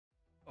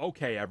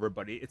Okay,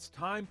 everybody, it's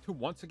time to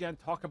once again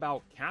talk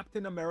about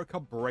Captain America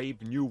Brave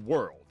New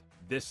World.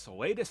 This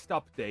latest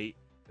update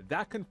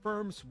that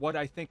confirms what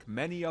I think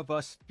many of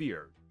us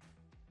feared.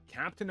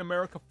 Captain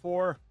America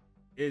 4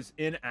 is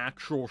in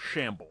actual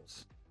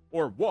shambles,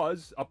 or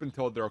was up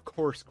until their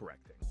course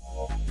correcting.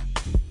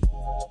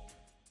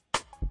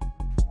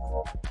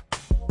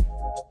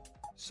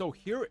 So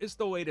here is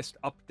the latest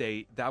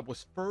update that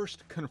was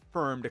first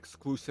confirmed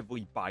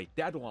exclusively by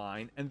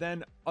Deadline, and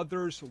then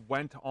others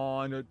went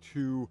on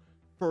to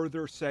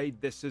further say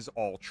this is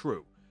all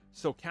true.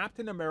 So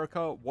Captain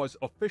America was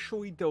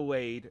officially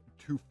delayed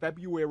to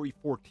February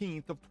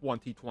 14th of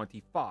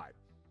 2025.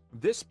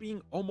 This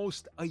being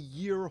almost a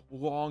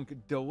year-long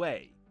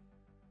delay.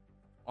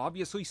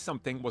 Obviously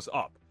something was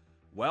up.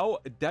 Well,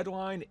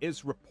 Deadline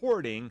is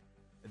reporting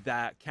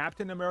that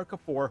Captain America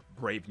 4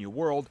 Brave New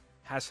World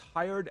has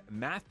hired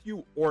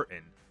Matthew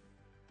Orton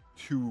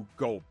to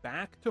go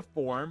back to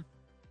form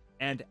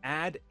and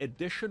add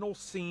additional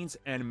scenes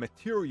and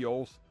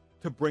materials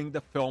to bring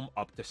the film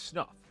up to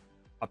snuff.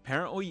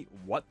 Apparently,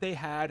 what they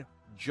had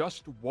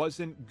just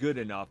wasn't good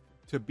enough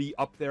to be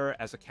up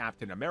there as a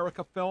Captain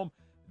America film.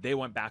 They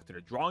went back to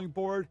the drawing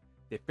board,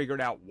 they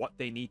figured out what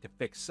they need to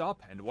fix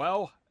up, and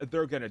well,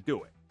 they're gonna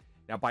do it.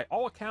 Now, by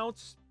all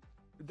accounts,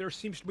 there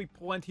seems to be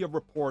plenty of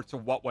reports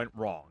of what went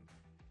wrong.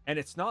 And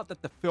it's not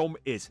that the film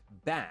is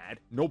bad.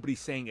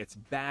 Nobody's saying it's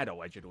bad,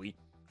 allegedly.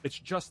 It's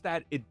just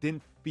that it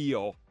didn't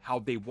feel how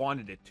they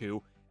wanted it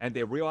to, and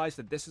they realized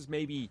that this is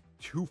maybe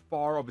too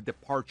far of a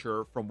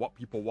departure from what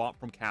people want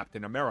from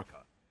Captain America.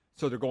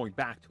 So they're going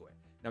back to it.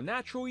 Now,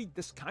 naturally,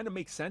 this kind of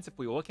makes sense if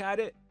we look at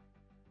it,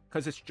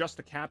 because it's just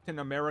a Captain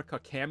America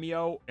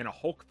cameo in a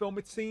Hulk film,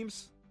 it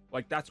seems.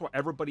 Like, that's what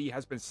everybody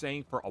has been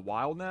saying for a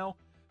while now.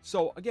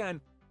 So, again,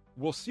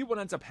 we'll see what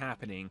ends up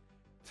happening.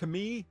 To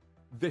me,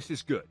 this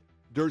is good.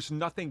 There's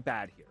nothing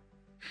bad here.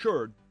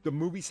 Sure, the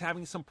movie's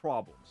having some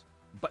problems,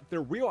 but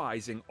they're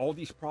realizing all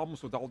these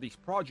problems with all these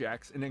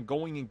projects and then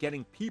going and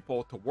getting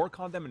people to work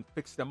on them and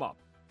fix them up.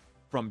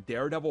 From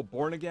Daredevil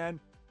Born Again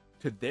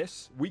to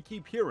this, we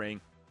keep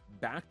hearing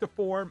back to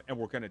form and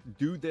we're going to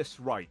do this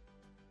right.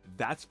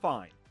 That's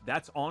fine.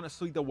 That's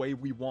honestly the way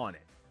we want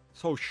it.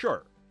 So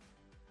sure.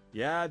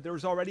 Yeah,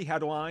 there's already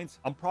headlines.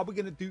 I'm probably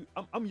going to do,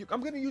 I'm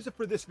going to use it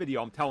for this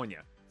video, I'm telling you.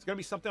 It's going to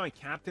be something like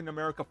Captain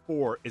America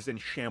 4 is in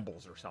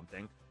shambles or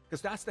something, because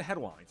that's the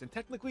headlines. And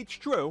technically it's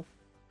true,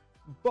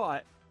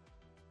 but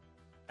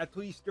at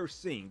least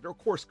they're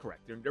course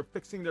correcting, they're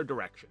fixing their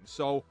direction.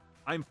 So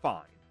I'm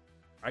fine.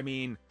 I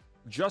mean,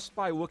 just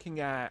by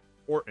looking at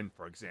Orton,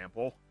 for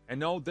example, and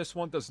no, this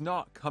one does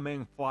not come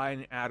in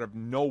flying out of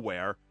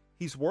nowhere.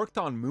 He's worked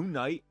on Moon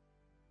Knight,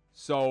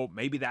 so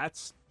maybe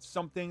that's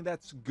something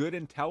that's good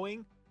and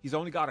telling. He's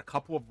only got a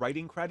couple of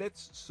writing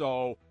credits,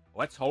 so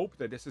let's hope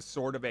that this is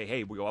sort of a,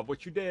 hey, we love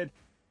what you did,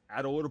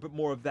 add a little bit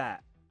more of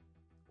that.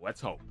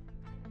 Let's hope.